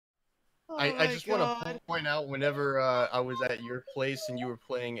I just want to point out whenever I was at your place and you were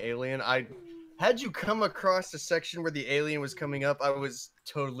playing Alien, I had you come across a section where the alien was coming up, I was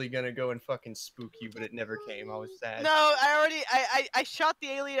totally gonna go and fucking spook you, but it never came. I was sad. No, I shot the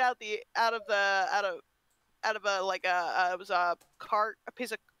alien out of a like it was a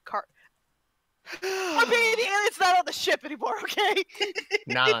piece of cart. I mean, the alien's not on the ship anymore, okay?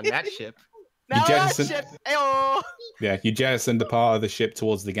 Not on that ship. Not on that ship. Ayo. Yeah, you jettisoned a part of the ship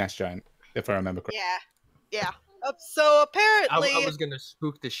towards the gas giant, if I remember correctly. Yeah. So apparently, I was gonna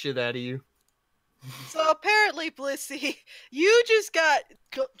spook the shit out of you. So apparently, Blissey, you just got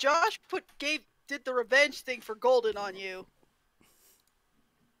Josh did the revenge thing for Golden on you.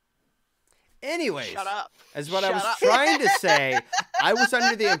 Anyways, Shut up. As what I was trying to say, I was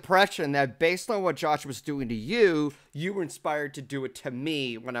under the impression that based on what Josh was doing to you, you were inspired to do it to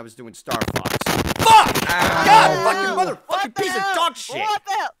me when I was doing Star Fox. Fuck! God, fucking motherfucking piece of dog shit! What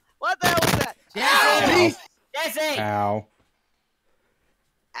the hell? What the hell was that? Jesse! Jesse! Ow.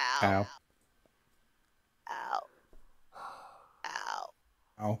 Ow. Ow. Ow. Ow.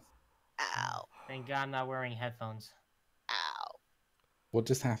 Ow. Ow. Thank God I'm not wearing headphones. Ow. What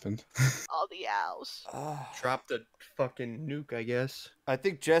just happened? All the ows. Dropped a fucking nuke, I guess. I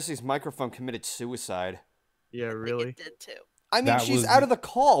think Jesse's microphone committed suicide. Yeah, really? It did too. I mean, That she's was- out of the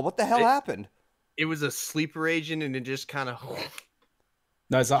call. What the hell happened? It was a sleeper agent, and it just kind of.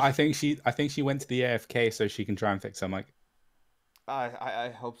 No, so I think she went to the AFK so she can try and fix her mic.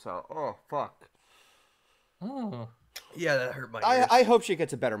 I hope so. Oh, fuck. Oh. Yeah, that hurt my ears. I hope she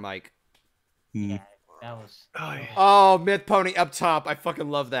gets a better mic. Yeah, that was... Oh, yeah. Oh, Myth Pony up top. I fucking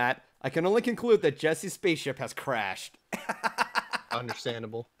love that. I can only conclude that Jesse's spaceship has crashed.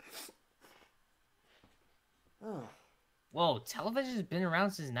 Understandable. Oh. Whoa, television's been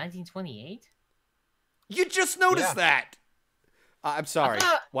around since 1928? You just noticed that! I'm sorry.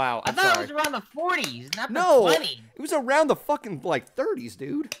 Wow, I'm I thought sorry. it was around the 40s, not the No, 20s. it was around the fucking, like, 30s,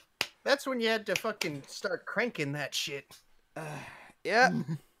 dude. That's when you had to fucking start cranking that shit. Yeah.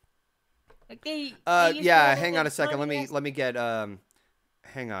 Like they used Yeah, to hang on a second. funny Let me get,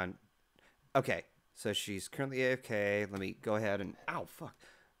 hang on. Okay, so she's currently AFK. Let me go ahead and, ow, fuck.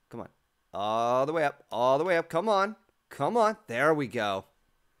 Come on. All the way up, come on. Come on, there we go.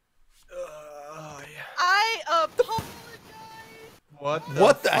 Oh, yeah. I apologize.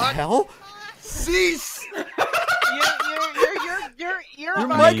 What the fuck? Hell? Cease! Your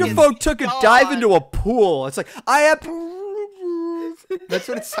microphone took a dive into a pool. It's like, I have... That's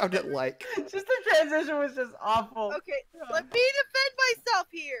what it sounded like. Just the transition was just awful. Okay, let me defend myself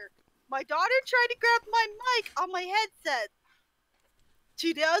here. My daughter tried to grab my mic on my headset.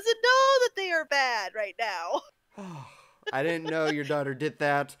 She doesn't know that they are bad right now. I didn't know your daughter did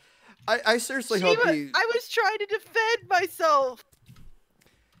that. I seriously hope you... I was trying to defend myself.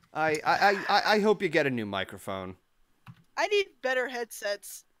 I hope you get a new microphone. I need better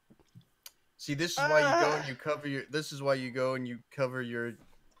headsets. See, this is why you go and you cover your. This is why you go and you cover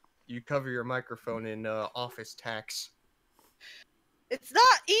your microphone in office tax. It's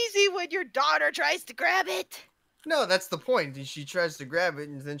not easy when your daughter tries to grab it. No, that's the point. She tries to grab it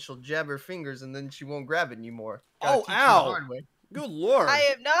and then she'll jab her fingers and then she won't grab it anymore. Oh, teach you the ow! hard way. Good lord! I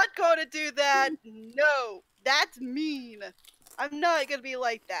am not going to do that. No, that's mean. I'm not going to be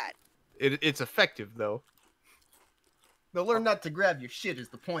like that. It's effective though. They'll learn not to grab your shit. Is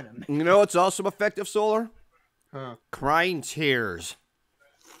the point I'm making. You know what's also effective, Solar? Huh? Crying tears.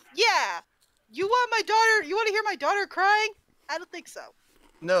 Yeah. You want my daughter? You want to hear my daughter crying? I don't think so.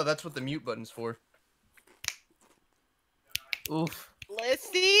 No, that's what the mute button's for. Oof.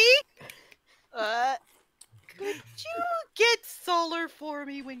 Lissy? Could you get Solar for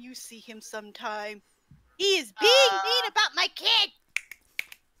me when you see him sometime? He is being mean about my kid!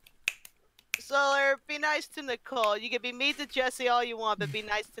 Solar, be nice to Nicole. You can be mean to Jesse all you want, but be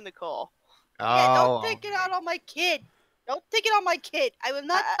nice to Nicole. Yeah, don't take it out on my kid. Don't take it on my kid. I will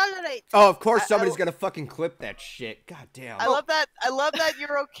not tolerate. Oh, of course somebody's gonna fucking clip that shit. God damn. I love that. I love that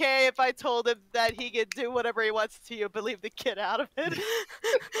you're okay if I told him that he could do whatever he wants to you, but leave the kid out of it.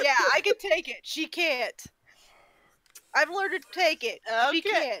 Yeah, I can take it. She can't. I've learned to take it. She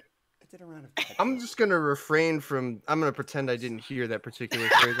can't. I'm just gonna refrain from. I'm gonna pretend I didn't hear that particular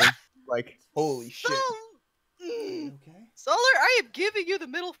phrasing. Like, holy shit. Okay. Solar, I am giving you the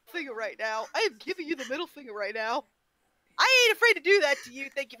middle finger right now. I am giving you the middle finger right now. I ain't afraid to do that to you.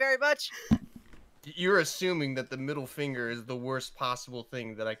 Thank you very much. You're assuming that the middle finger is the worst possible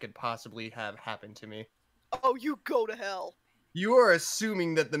thing that I could possibly have happen to me. Oh, you go to hell. You are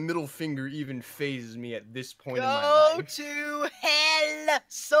assuming that the middle finger even phases me at this point in my Go life. to hell,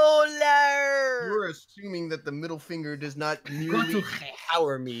 Solar. You are assuming that the middle finger does not Go merely to hell.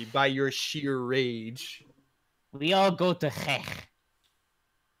 empower me by your sheer rage. We all go to hell.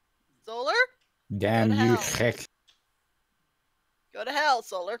 Solar, Damn Go to you, hell. heck. go to hell,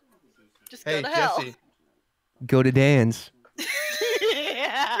 Solar. Just Hey, go to hell. Jesse. Go to Dan's.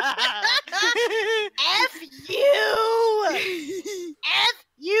 F you! F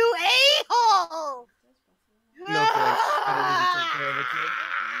you a-hole! No thanks. I don't need to take care of a kid.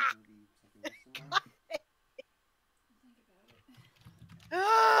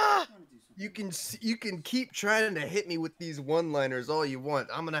 You can keep trying to hit me with these one-liners all you want.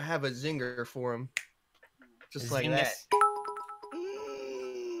 I'm gonna have a zinger for him, just like that.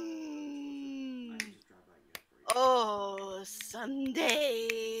 Oh,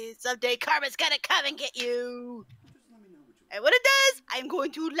 someday karma's gonna come and get you. And when it does, I'm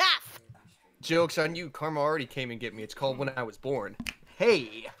going to laugh. Joke's on you. Karma already came and get me. It's called When I Was Born.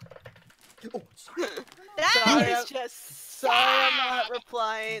 Hey. Oh, sorry. That is just sorry I'm not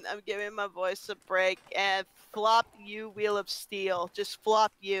replying. I'm giving my voice a break. And flop you, Wheel of Steel. Just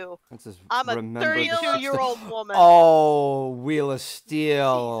flop you. Let's just I'm a remember this. 32-year-old woman. Oh, Wheel of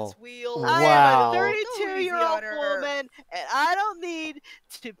Steel. Jesus, Wheel. Wow. I am a Go 32-year-old woman, and I don't need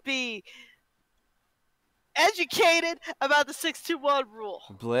to be educated about the 621 rule.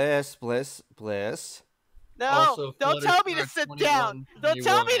 Bliss. No, Also, don't tell me to Fluttershy sit down. Don't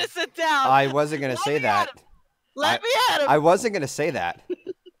tell me to sit down. I wasn't gonna say that. Let me at him. I wasn't gonna say that.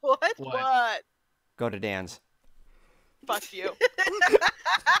 What? Go to Dan's. Fuck you.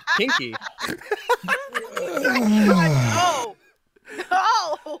 Kinky. No.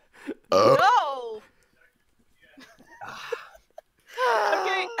 No. No.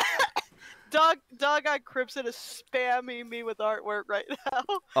 Okay. Dog Eye Crimson is spamming me with artwork right now.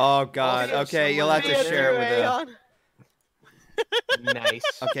 Oh God. yeah, Okay, you'll have to someone share it with Aeon. Nice.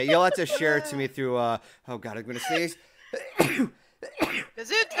 Okay, you'll have to share it to me through. Oh God, I'm gonna sneeze. Yeah,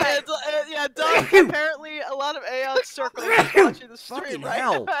 Dog. Apparently, a lot of Aeon circles watching the stream Fucking right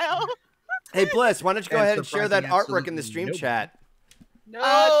hell. now. Hey Bliss, why don't you go And ahead and share that surprising artwork in the stream absolutely chat? No. Do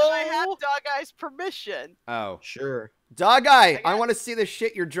I have Dog Eye's permission? Oh, Sure. Dog Eye, I want to see the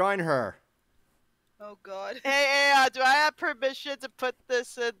shit you're drawing her. Oh God. Hey, Aeon, do I have permission to put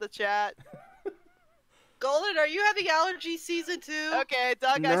this in the chat? Golden, are you having allergy season too? Okay,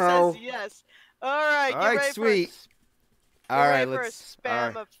 Dog Eye No. says yes. All right, All get right, ready sweet. For All right, for a let's.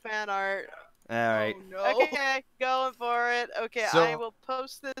 spam of fan art. All right. Oh, no. Okay, going for it. Okay, So- I will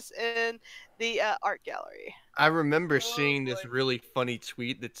post this in the art gallery. I remember Oh, seeing this boy. really funny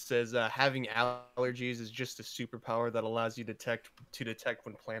tweet that says having allergies is just a superpower that allows you to detect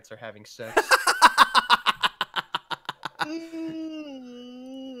when plants are having sex.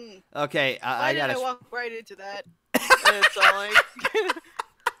 Okay, Why I did gotta. I walk right into that? It's all like...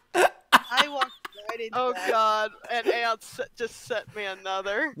 I walked right into that. Oh God! And Aeon just sent me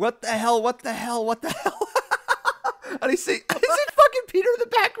another. What the hell? What the hell? What the hell? And I see, is it fucking Peter in the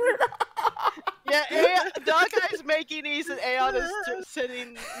background? Yeah, Aeon, Dog Eye's making these, and Aeon is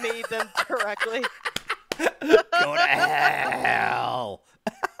sending me them directly. Go to hell.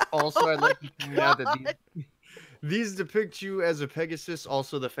 Also, I'd like to point out that these depict you as a Pegasus.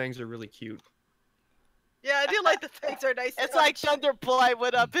 Also, the fangs are really cute. Yeah, I do like the fangs are nice. It's like Thunder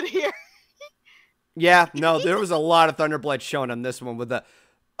Plywood up in here. Yeah, no, there was a lot of Thunderblight shown on this one with the.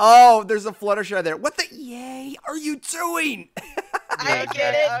 Oh, there's a Fluttershy there. What the yay are you doing? I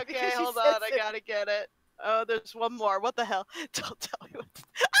get it. Okay, hold on. I gotta get it. Oh, there's one more. What the hell? Don't tell me what to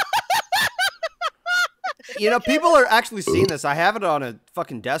You know, people are actually seeing this. I have it on a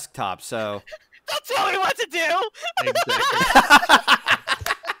fucking desktop, so. Don't tell me what to do! Exactly.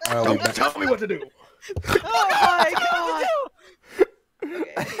 Don't tell me what to do. Oh my God!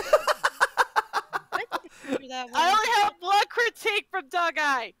 Okay, I only have one critique from Dog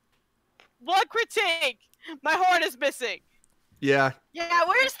Eye. One critique. My horn is missing. Yeah, Yeah,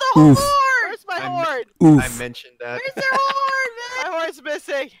 where's the horn? Where's my horn? I mentioned that. Where's their horn, man? My horn's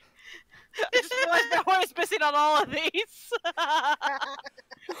missing. I just realized my horn is missing on all of these.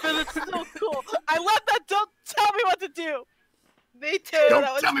 But it's so cool. I love that. Don't tell me what to do. Me too. Don't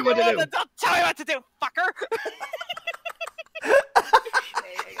that was tell me what to cool. do. Don't tell me what to do, fucker. Hey,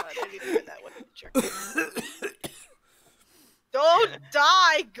 hang on. I need to put that one in the check. Don't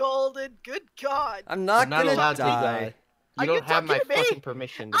die, Golden. Good God. I'm not gonna allowed die. to die. Are You you don't have my talking to me? fucking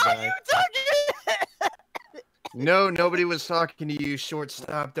permission to Are die. you talking? No, nobody was talking to you.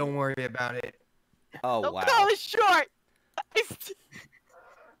 Shortstop. Don't worry about it. Oh, Don't wow. call it short.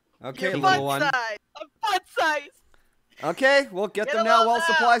 Okay, You're little one. size. I'm fun size. Okay, we'll get Get them 'em now all while now.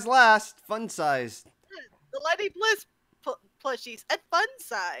 supplies last. Fun size. The Lenny Bliss plushies at fun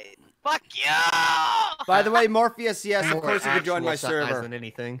size. Fuck you! By the way, Morpheus, yes, of More course you can join actual my size server. than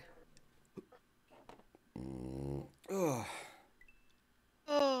anything. Ugh.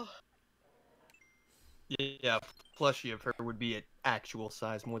 Oh. Yeah, plushie of her would be an actual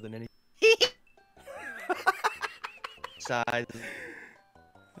size more than any size.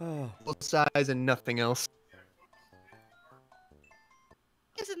 Oh. Size and nothing else.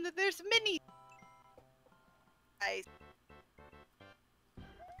 Isn't that there's mini size?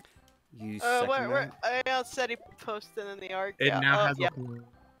 You second where that? I said he posted in the arc. It Yeah. now Oh, has yeah.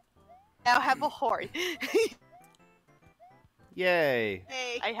 Now have a horde. Yay.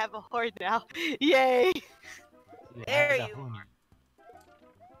 Hey, I have a horde now. Yay! You There have you the horn.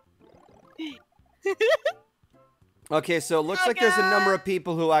 Okay, so it looks Oh, like there's a number God. of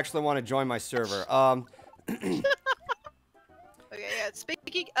people who actually want to join my server. Okay, yeah.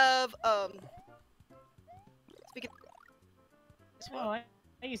 Speaking of Oh, I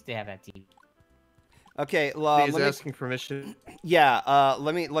used to have that TV. Okay, He's let me, asking permission. yeah,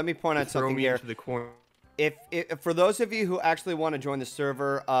 let me point to out throw something me here. into the corner. If for those of you who actually want to join the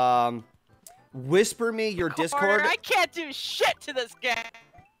server, whisper me your Discord. I can't do shit to this guy.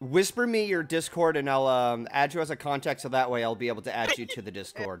 Whisper me your Discord, and I'll add you as a contact, so that way I'll be able to add you to the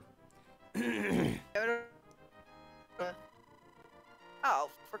Discord. Oh,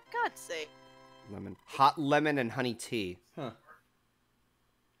 for God's sake. Hot lemon and honey tea. Huh.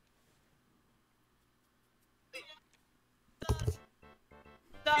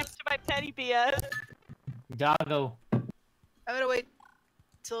 Dogs to my petty BS. Doggo. I'm gonna wait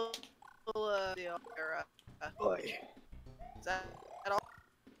till Boy. Is that all?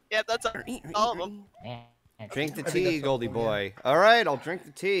 Yeah, that's all of them. Man, Drink the I think tea, that's Goldie all, boy. All right, I'll drink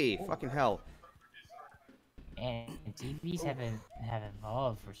the tea. Fucking hell. man, TVs have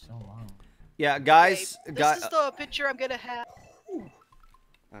evolved for so long. Yeah, guys. Okay, this is the picture I'm gonna have.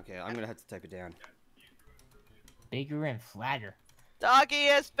 Okay, I'm gonna have to type it down. Bigger and flatter. Doggy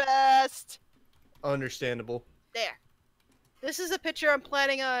is best. Understandable. There. This is a picture I'm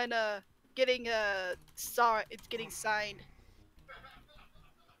planning on getting it's getting signed.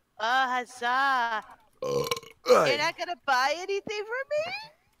 Huzzah! You're not gonna buy anything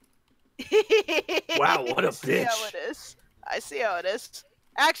for me? Wow, what a I see how bitch. it is. I see how it is.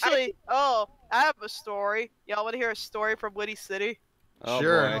 Actually, I have a story. Y'all want to hear a story from Woody City? Oh,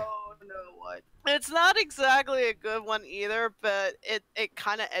 Sure. boy. Oh no, what? It's not exactly a good one either, but it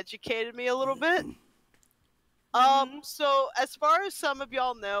kind of educated me a little bit. So as far as some of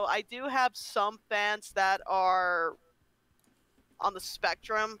y'all know, I do have some fans that are on the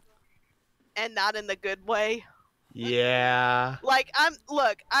spectrum, and not in the good way. Yeah. Like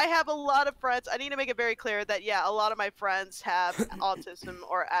I have a lot of friends. I need to make it very clear that yeah, a lot of my friends have autism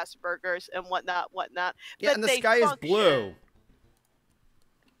or Asperger's and whatnot. Yeah, but and the they sky is function blue.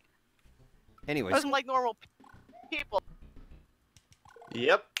 Anyways. Wasn't like normal people.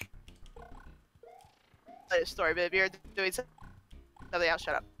 Yep. A story, but if you're doing something else,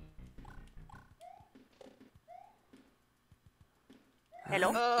 shut up.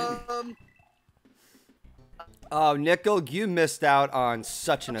 Hello. Oh, Nickel, you missed out on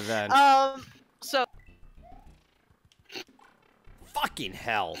such an event. So. Fucking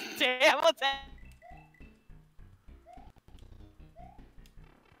hell. Damn, what's that?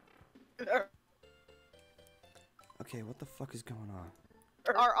 Okay, what the fuck is going on?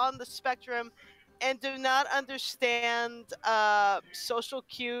 Are on the spectrum and do not understand social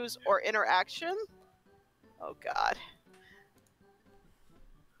cues or interaction. Oh God.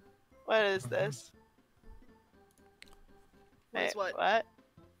 What is this? Hey, what?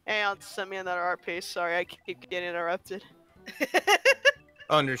 Hang on, send me another art piece. Sorry, I keep getting interrupted.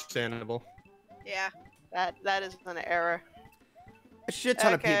 Understandable. Yeah, that is an error. A shit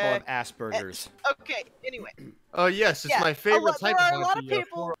ton of people Okay. have Asperger's. Okay, anyway. Oh yes, it's Yeah, my favorite type there are of a lot of the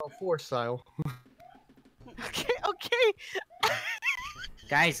people- 404 style. Okay.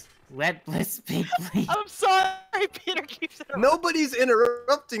 Guys, let Bliss speak, please. I'm sorry, Peter keeps interrupting. Nobody's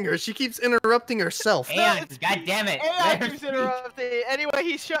interrupting her. She keeps interrupting herself. Aeon, God damn it. AI Let her keeps speak. interrupting. Anyway,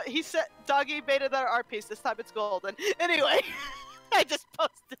 he said Doggy made another art piece. This time it's golden. Anyway, I just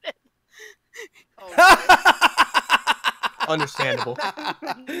posted it. Understandable.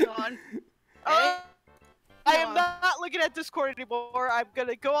 I am not looking at Discord anymore. I'm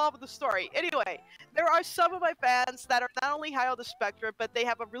gonna go on with the story. Anyway, there are some of my fans that are not only high on the spectrum, but they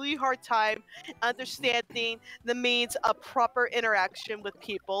have a really hard time understanding the means of proper interaction with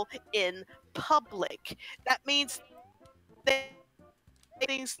people in public. That means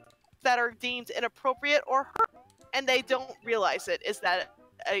things that are deemed inappropriate or hurtful. and they don't realize it.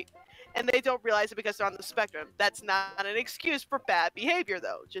 And they don't realize it because they're on the spectrum. That's not an excuse for bad behavior,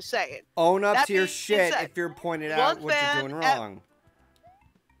 though. Just saying. Own up That to your being shit said, if you're pointed out one what you're fan doing at- wrong.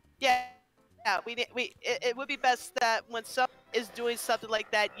 Yeah, it would be best that when someone is doing something like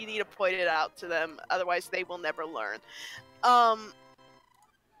that, you need to point it out to them. Otherwise, they will never learn.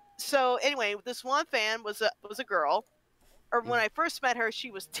 So anyway, this one fan was a girl. Or when I first met her, she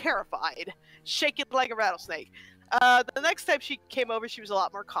was terrified, shaking like a rattlesnake. The next time she came over, she was a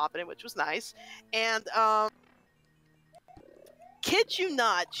lot more confident, which was nice. And kid you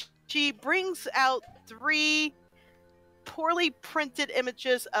not, she brings out 3 poorly printed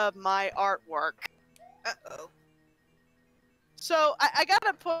images of my artwork. Uh-oh. So I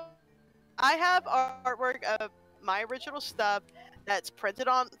have artwork of my original stuff that's printed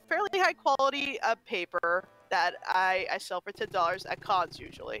on fairly high quality paper that I sell for $10 at cons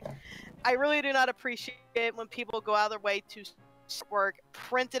usually. I really do not appreciate it when people go out of their way to work,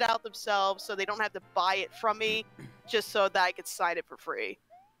 print it out themselves so they don't have to buy it from me just so that I could sign it for free.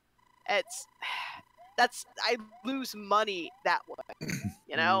 I lose money that way,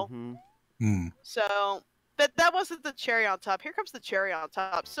 you know? So, but that wasn't the cherry on top. Here comes the cherry on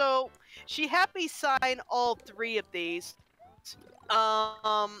top. So, she had me sign all 3 of these.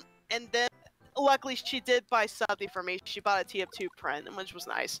 And then, luckily, she did buy something for me. She bought a TF2 print, which was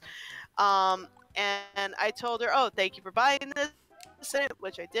nice. And I told her, oh, thank you for buying this,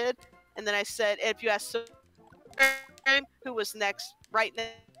 which I did. And then I said, if you ask who was next right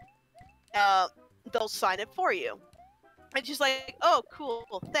now, they'll sign it for you. And she's like, oh, cool,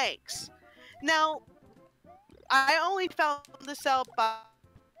 thanks. Now, I only found this out by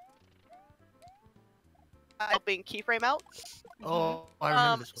helping keyframe out. Oh, I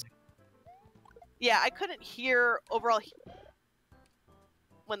remember this one. Yeah, I couldn't hear overall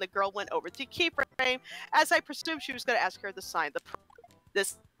when the girl went over to keyframe, as I presumed she was going to ask her to sign the.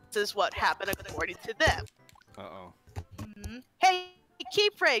 This is what happened according to them. Uh-oh. Hey,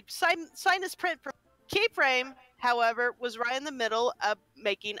 keyframe, sign this print for keyframe. However, was right in the middle of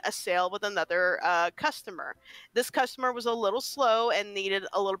making a sale with another customer. This customer was a little slow and needed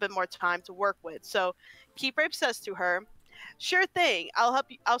a little bit more time to work with. So, keyframe says to her, "Sure thing. I'll help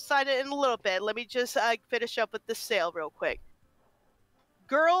you. I'll sign it in a little bit. Let me just finish up with the sale real quick."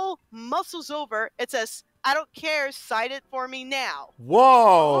 Girl muscles over. It says, "I don't care. Sign it for me now." Whoa!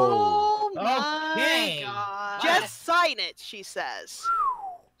 Oh my Okay. god! Just sign it, she says.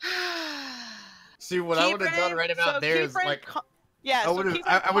 See, what I would have done right about there is like, yeah, I would have,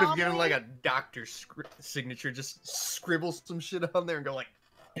 keyframe I would have given calmly- like a doctor's signature, just scribble some shit on there and go like,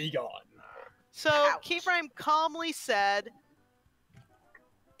 "Be gone." So Ouch. keyframe calmly said,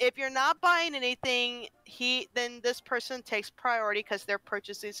 "If you're not buying anything, then this person takes priority because they're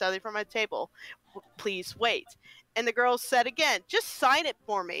purchasing something from my table. Please wait." And the girl said again, "Just sign it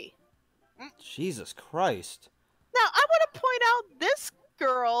for me." Jesus Christ. Now I want to point out this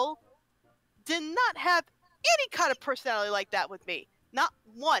girl did not have any kind of personality like that with me. Not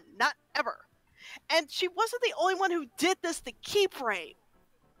one, not ever. And she wasn't the only one who did this to keyframe.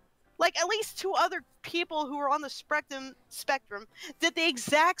 Like, at least 2 other people who were on the spectrum did the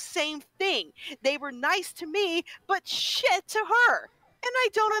exact same thing. They were nice to me, but shit to her. And I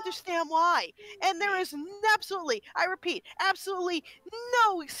don't understand why. And there is absolutely, I repeat, absolutely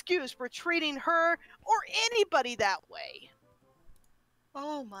no excuse for treating her or anybody that way.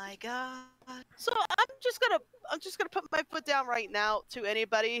 Oh my god. So I'm just gonna put my foot down right now to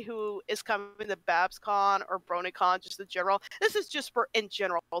anybody who is coming to BabsCon or BronyCon just in general. This is just in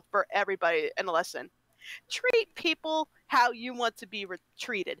general for everybody in a lesson. Treat people how you want to be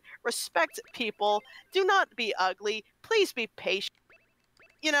treated. Respect people. Do not be ugly. Please be patient.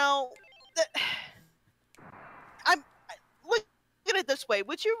 You know, look at it this way.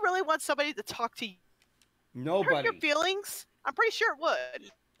 Would you really want somebody to talk to you? Hurt Nobody. your feelings? I'm pretty sure it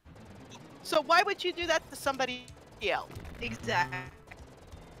would. So why would you do that to somebody else? Exactly.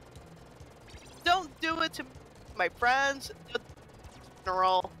 Don't do it to my friends. In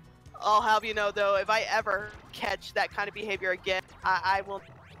general, I'll have you know though, if I ever catch that kind of behavior again, I will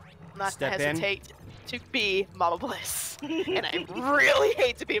not Step in. hesitate to be Mama Bliss. And I really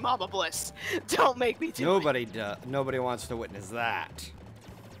hate to be Mama Bliss. Don't make me do it. Nobody wants to witness that.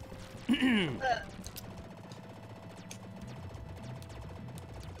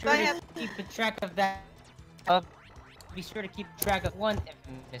 Sure to keep a track of that. Be sure to keep track of one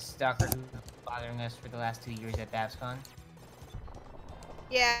infamous stalker who's been bothering us for the last 2 years at BabsCon.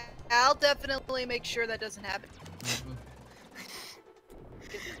 Yeah, I'll definitely make sure that doesn't happen.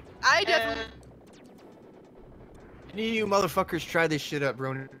 I definitely. Any of you motherfuckers try this shit up,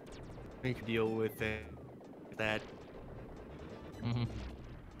 bro? You can deal with it. that.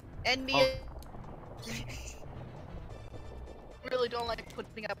 And me. Really don't like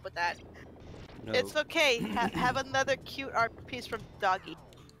putting up with that. No. It's okay. Have another cute art piece from Doggy.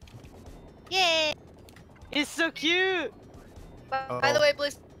 Yay! It's so cute. By the way,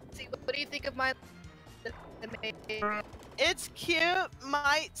 Bliss, what do you think of my? It's cute.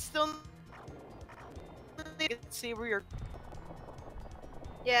 Might still need to see where you're.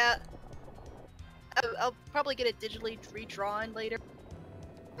 Yeah. I'll probably get it digitally redrawn later.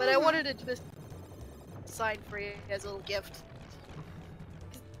 But I wanted it to be signed for you as a little gift.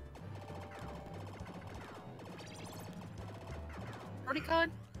 BronyCon?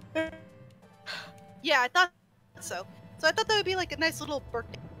 Yeah, I thought so. So I thought that would be like a nice little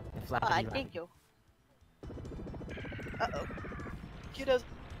birthday. Thank you. Uh-oh. Kudos.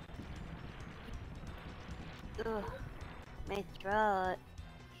 Ugh. My throat.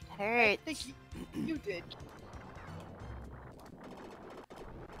 It I hurts. think you did.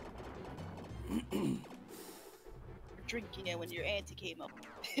 Drinking it when your auntie came up.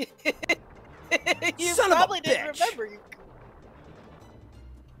 You Son of a probably didn't bitch. remember.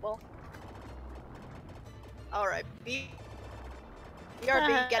 Well. Alright, BRB,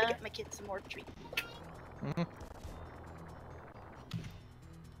 gotta get my kids some more treats.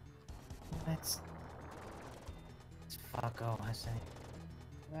 Let's fuck off, I say.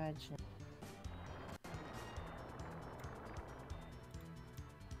 Roger.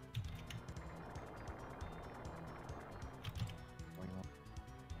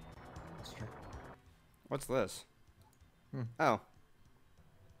 What's this? Oh.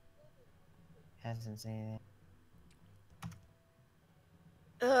 Hasn't said anything.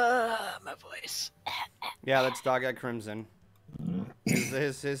 My voice. Yeah, that's Dog Eye Crimson.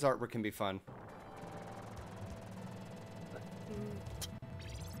 His artwork can be fun.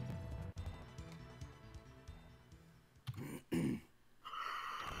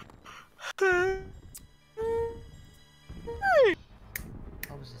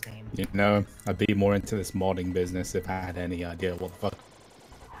 What was his name? You know, I'd be more into this modding business if I had any idea what the fuck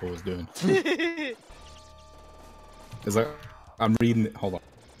I was doing. It's like, I'm reading it, hold on.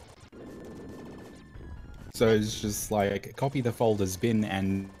 So it's just like, copy the folders bin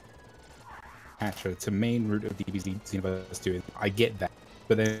and patcher to main root of DBZ University. I get that.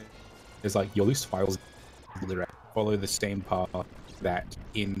 But then it's like, your loose files follow the same path that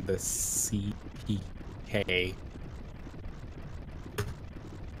in the CPK.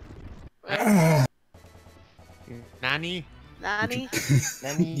 Nani? Nani?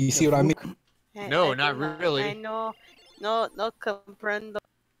 You see what I mean? No, not really. I know. No comprendo.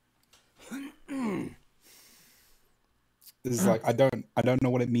 This is like, I don't know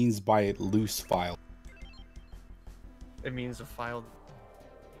what it means by loose file. It means a file.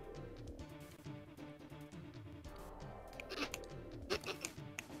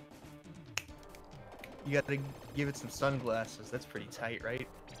 You gotta give it some sunglasses. That's pretty tight, right?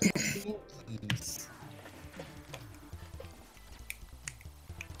 Pinkies.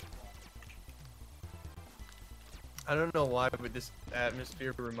 I don't know why, but this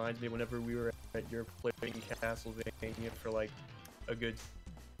atmosphere reminds me whenever we were at your place in Castlevania for like a good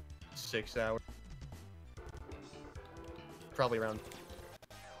 6 hours. Probably around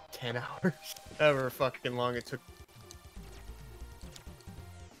 10 hours. However fucking long it took.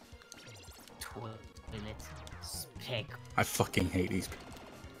 Toilet. Spec. I fucking hate these people.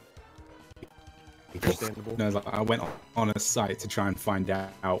 Understandable. No, like, I went on a site to try and find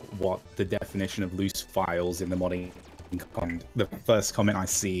out what the definition of loose files in the modding. The first comment I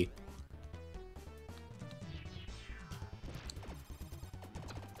see.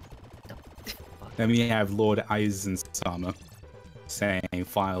 Then we have Lord Eisensama saying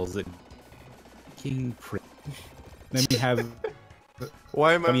files that King Prick. Then we have.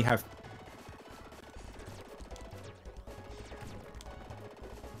 Why am Then we I? have.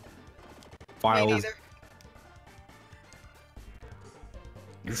 Files.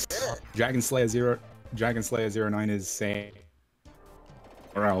 Dragon Slayer 09 is saying,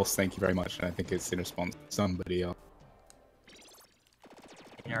 or else, thank you very much. And I think it's in response to somebody else.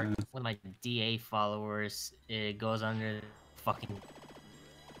 One of my DA followers, it goes under fucking.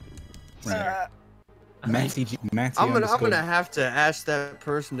 Right. Matty I'm gonna have to ask that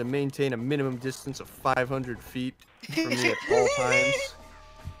person to maintain a minimum distance of 500 feet from me at all times.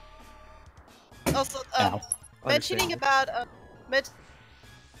 Also, mentioning about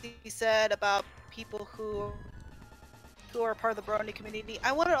he said about people who are part of the Brony community.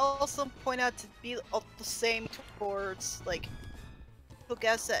 I want to also point out to be the same towards like who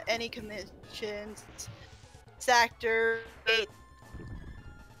guests at any conventions, Sector 8,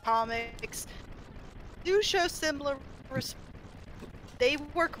 comics. do show similar they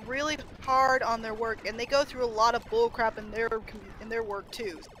work really hard on their work, and they go through a lot of bullcrap in their work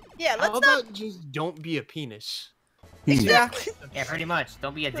too. Yeah, How let's not. about just don't be a penis? Exactly. Yeah, pretty much.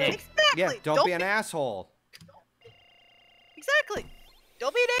 Don't be a dick. Exactly. Yeah, don't be an asshole. Exactly.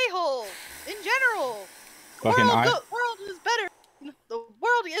 Don't be an a-hole. In general, the Fucking world is better. The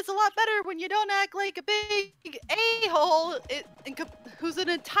world is a lot better when you don't act like a big a-hole who's an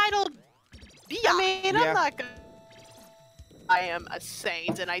entitled biatch. I mean, Yeah. I'm not gonna. I am a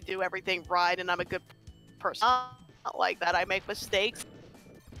saint and I do everything right and I'm a good person. Not like that. I make mistakes.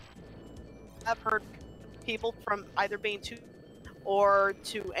 I've heard people from either being too or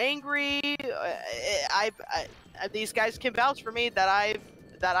too angry. These guys can vouch for me that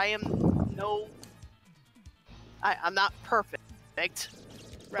I am I'm not perfect,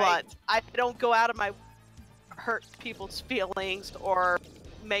 Right. but I don't go out of my hurt people's feelings or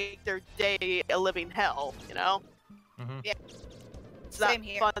make their day a living hell. You know. Yeah. It's Same not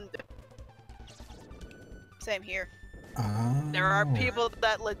here. fun. Same here. There are people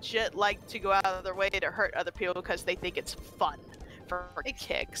that legit like to go out of their way to hurt other people because they think it's fun for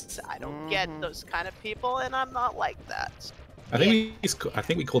kicks. I don't get those kind of people, and I'm not like that. I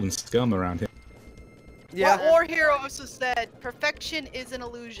think we call them scum around here. Yeah. What War Hero also said, perfection is an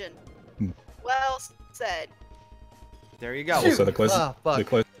illusion. Well said. There you go. Also, the closest. Ah, fuck. The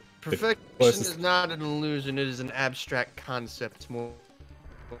close, Perfection closest- is not an illusion, it is an abstract concept more.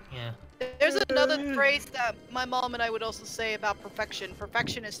 Yeah. There's another phrase that my mom and I would also say about perfection.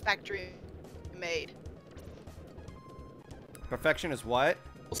 Perfection is factory made. Perfection is what?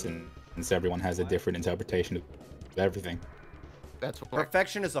 since everyone has a different interpretation of everything. That's what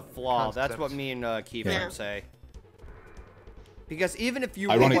Perfection is a flaw. That's what Concepts. me and Keith Yeah. say. Because even if you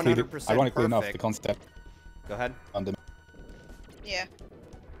were Ironically, 100% ironically enough, perfect... the concept Go ahead. under Yeah.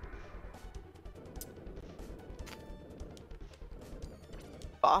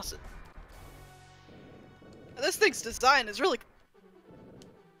 Boss. This thing's design is really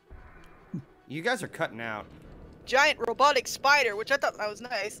You guys are cutting out. giant robotic spider, which I thought that was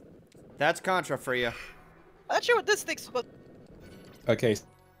nice. That's Contra for you. I'm not sure what this thing's supposed. Okay,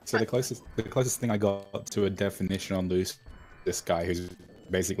 so the closest thing I got to a definition on loose, this guy who's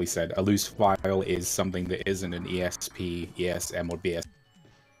basically said a loose file is something that isn't an ESP, ESM, or BS.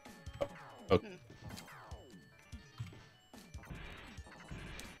 Okay.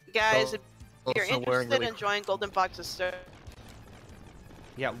 Guys, if you're Also wearing interested really in joining GoldenFox's server,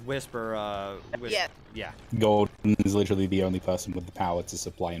 Yeah, Whisper, Yeah. Yeah. Golden is literally the only person with the power to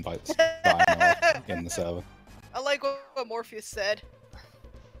supply invites that I know of in the server. I like what Morpheus said.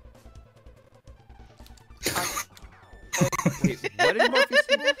 Wait, what did Murphy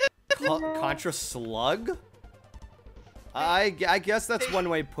say? Contra Slug? I guess that's one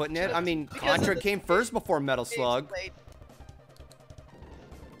way of putting it. I mean, Because Contra of the- came first before Metal Slug.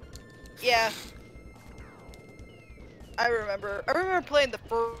 Yeah. I remember playing the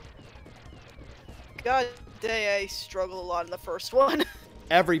first. God dang, I struggled a lot in the first one.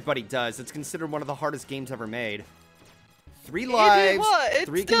 Everybody does. It's considered one of the hardest games ever made. 3 It lives, was. It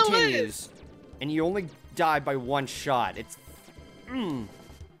 3 still continues, and you only die by 1 shot. It's...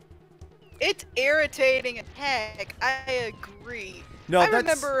 It's irritating as heck. I agree. No, I that's...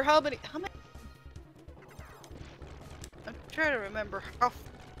 remember how many. I'm trying to remember how.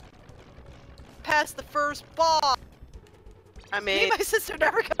 Past the first boss. I Me mean, and my sister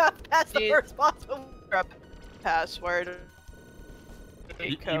never got past the Dude. first boss. password.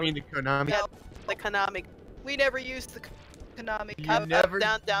 You mean the Konami? No, The Konami. we never used the Konami. You Up, never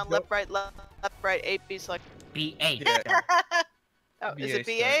up, down, go- left, right, A, B, select. B8. Yeah. Oh, is it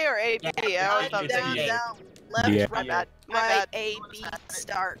BA BA or A, B? Yeah. I always Up, thought it was down, BA. down, left, Yeah. My bad. My right, bad. A, B,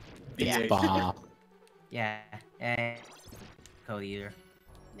 start. BA. Bah. Yeah. Code either.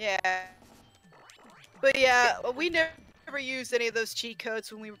 Yeah. But yeah, we never used any of those cheat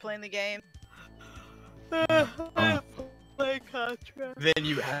codes when we were playing the game. Play Contra. Then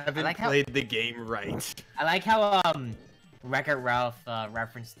you haven't like how- played the game right. I like how Wreck-It Ralph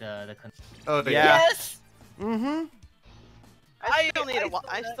referenced the Oh, Yeah. Yes! Mm-hmm. I still I need to. saw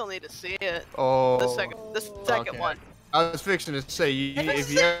I that. still need to see it. Oh. The second okay. one. I was fixing to say,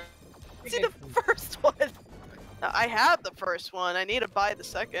 if you See the first one. No, I have the first one. I need to buy the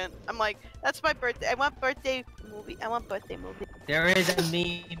second. I'm like, that's my birthday. I want birthday movie. I want birthday movie. There is a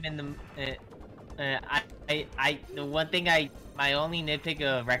meme in the. The one thing my only nitpick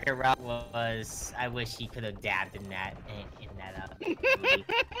of Wreck-It Ralph was I wish he could have dabbed in that movie.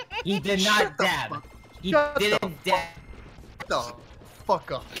 He did not dab. He Shut the didn't dab. the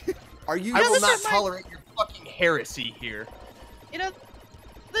fuck up. Are you... I will this not reminds- tolerate your fucking heresy here. You know,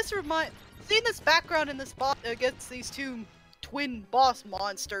 this reminds seeing this background in this boss against these two twin boss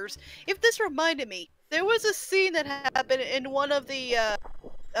monsters, if this reminded me, there was a scene that happened in one of the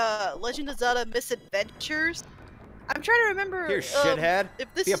Legend of Zelda Misadventures. I'm trying to remember. Here, shithead. If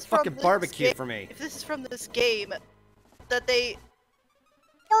this Be a is from fucking this barbecue game, for me. If this is from this game, that they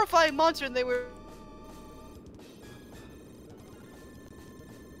horrifying monster and they were.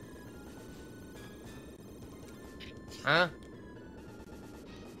 Huh?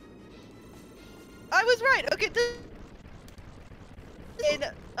 I was right. Okay, in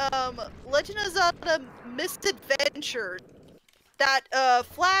Legend of Zelda Misadventure, that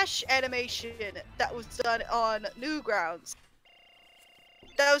flash animation that was done on Newgrounds.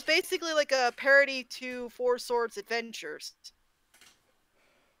 That was basically like a parody to Four Swords Adventures.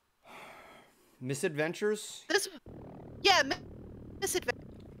 Misadventures? Yeah, Misadventures.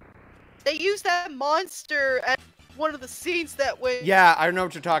 They used that monster at one of the scenes that when. Yeah, I know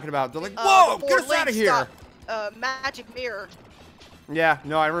what you're talking about. They're like, whoa, get us out of here! Magic Mirror. Yeah,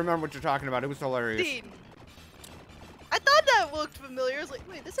 no, I remember what you're talking about. It was hilarious. Scene. I thought that looked familiar. I was like,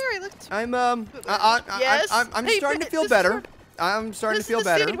 wait, this area looks. Yes. I'm starting to feel better. I'm starting to feel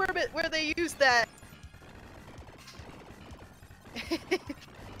better. This is the scene where they use that.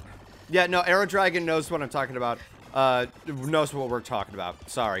 Yeah, no, Arrow Dragon knows what I'm talking about. Knows what we're talking about.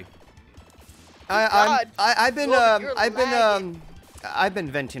 Sorry. I've been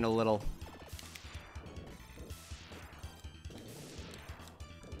venting a little.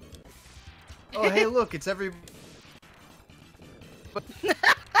 Oh, hey, look, it's every.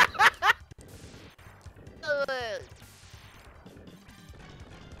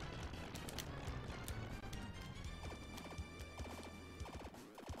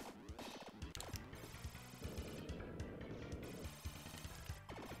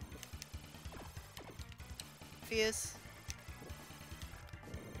 Fierce.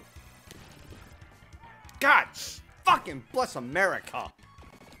 God, fucking bless America.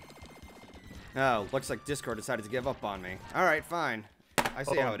 Oh, looks like Discord decided to give up on me. All right, fine. I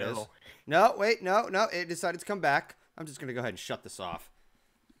see how it is. No, wait, no, it decided to come back. I'm just gonna go ahead and shut this off.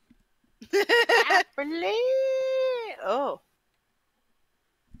 Oh.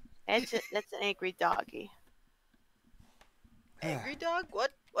 That's an angry doggy. Angry dog?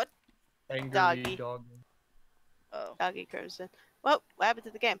 What? Angry Doggy. dog. Oh. Doggy Crimson. Well, what happened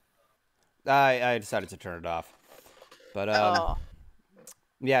to the game? I decided to turn it off. But Oh.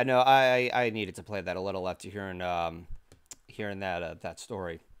 yeah, no, I needed to play that a little after hearing that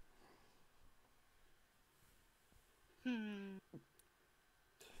story. Do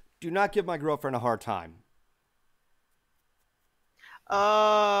not give my girlfriend a hard time.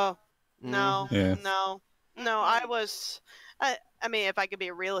 No, Yeah. no. I mean, if I could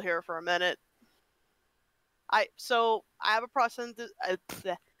be real here for a minute. I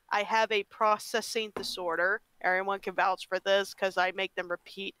have a processing disorder. Everyone can vouch for this because I make them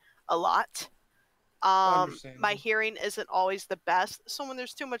repeat a lot. My hearing isn't always the best, so when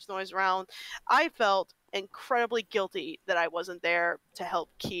there's too much noise around, I felt incredibly guilty that I wasn't there to help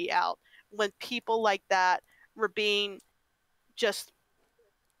Key out when people like that were being just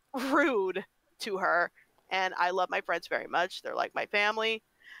rude to her. And I love my friends very much. They're like my family.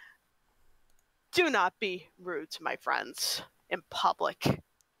 Do not be rude to my friends in public.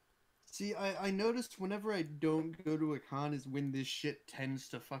 See, I noticed whenever I don't go to a con is when this shit tends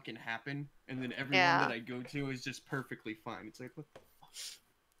to fucking happen, and then everyone that I go to is just perfectly fine. It's like, what the fuck?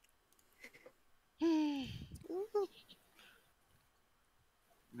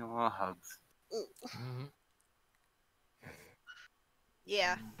 No hugs.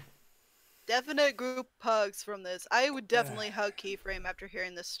 Yeah. Definite group hugs from this. I would definitely hug Keyframe after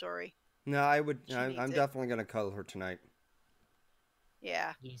hearing this story. No, I would. She I'm needs it. definitely gonna cuddle her tonight.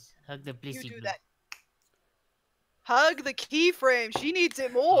 Yeah. Yes, hug the You blissy do blue. that. Hug the Keyframe. She needs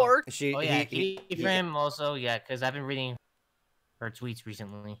it more. She. Oh yeah, Keyframe also, yeah, because I've been reading her tweets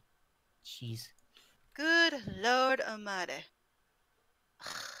recently. Jeez. Good Lord Almighty.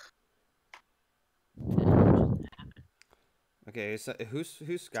 Okay, so who's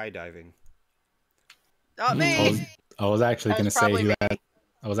skydiving? Not me. I was actually That gonna was say probably who me. had.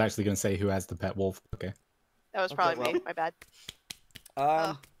 I was actually gonna say who has the pet wolf. Okay. That was Okay, probably well. me. My bad.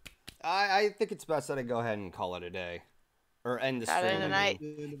 I think it's best that I go ahead and call it a day, or end the Got it stream. tonight.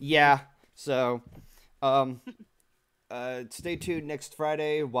 Yeah. So, stay tuned next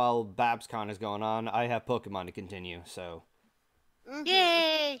Friday while BabsCon is going on. I have Pokemon to continue. So.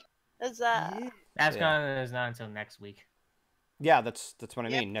 Yay! Huzzah! AFCON is not until next week. Yeah, that's what I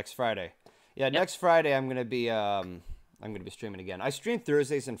Yep. mean. Next Friday. Yeah, Yep. next Friday I'm gonna be streaming again. I stream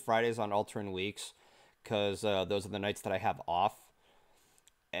Thursdays and Fridays on alternate weeks, cause those are the nights that I have off.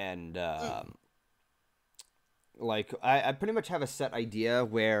 And like I pretty much have a set idea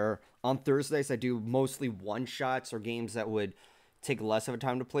where on Thursdays I do mostly one-shots or games that would take less of a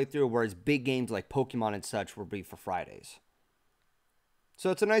time to play through, whereas big games like Pokemon and such will be for Fridays. So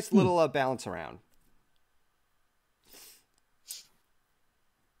it's a nice little balance around.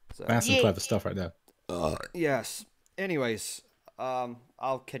 So, That's some clever stuff right there. yes. Anyways,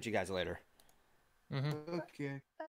 I'll catch you guys later. Mm-hmm. Okay.